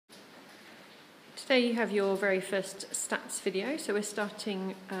Today you have your very first stats video, so we're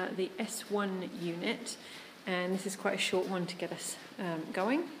starting the S1 unit, and this is quite a short one to get us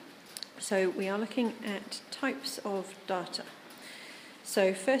going. So we are looking at types of data.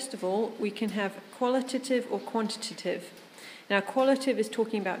 So first of all, we can have qualitative or quantitative. Now qualitative is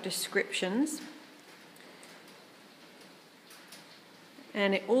talking about descriptions,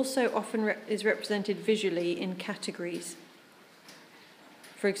 and it also often is represented visually in categories.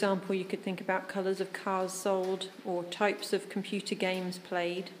 For example, you could think about colours of cars sold or types of computer games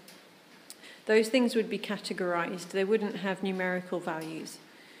played. Those things would be categorised. They wouldn't have numerical values.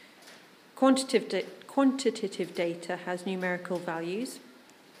 Quantitative data has numerical values,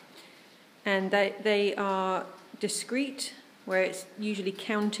 and they are discrete, where it's usually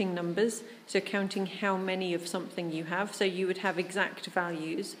counting numbers, so counting how many of something you have. So you would have exact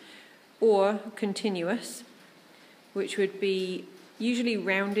values, or continuous, which would be usually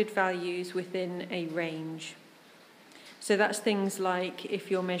rounded values within a range. So that's things like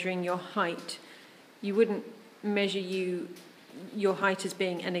if you're measuring your height, you wouldn't measure your height as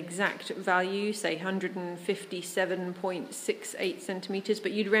being an exact value, say 157.68 centimetres,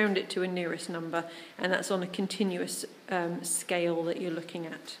 but you'd round it to a nearest number, and that's on a continuous scale that you're looking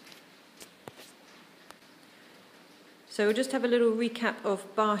at. So we'll just have a little recap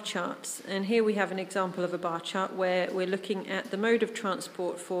of bar charts, and here we have an example of a bar chart where we're looking at the mode of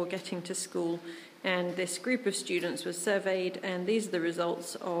transport for getting to school, and this group of students was surveyed, and these are the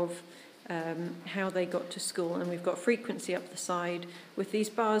results of how they got to school, and we've got frequency up the side with these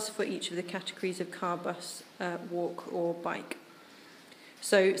bars for each of the categories of car, bus, walk or bike.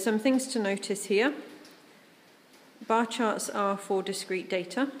 So some things to notice here. Bar charts are for discrete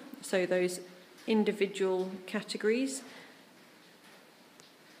data, so those individual categories.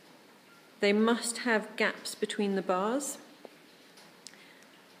 They must have gaps between the bars,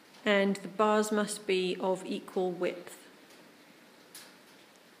 and the bars must be of equal width.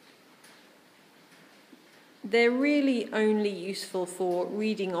 They're really only useful for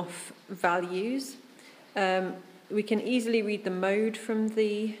reading off values. We can easily read the mode from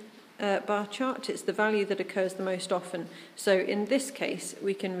the bar chart. It's the value that occurs the most often. So in this case,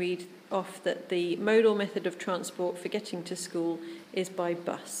 we can read off that the modal method of transport for getting to school is by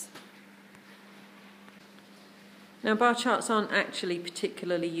bus. Now, bar charts aren't actually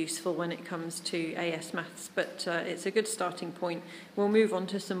particularly useful when it comes to AS Maths, but it's a good starting point. We'll move on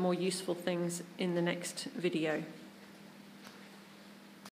to some more useful things in the next video.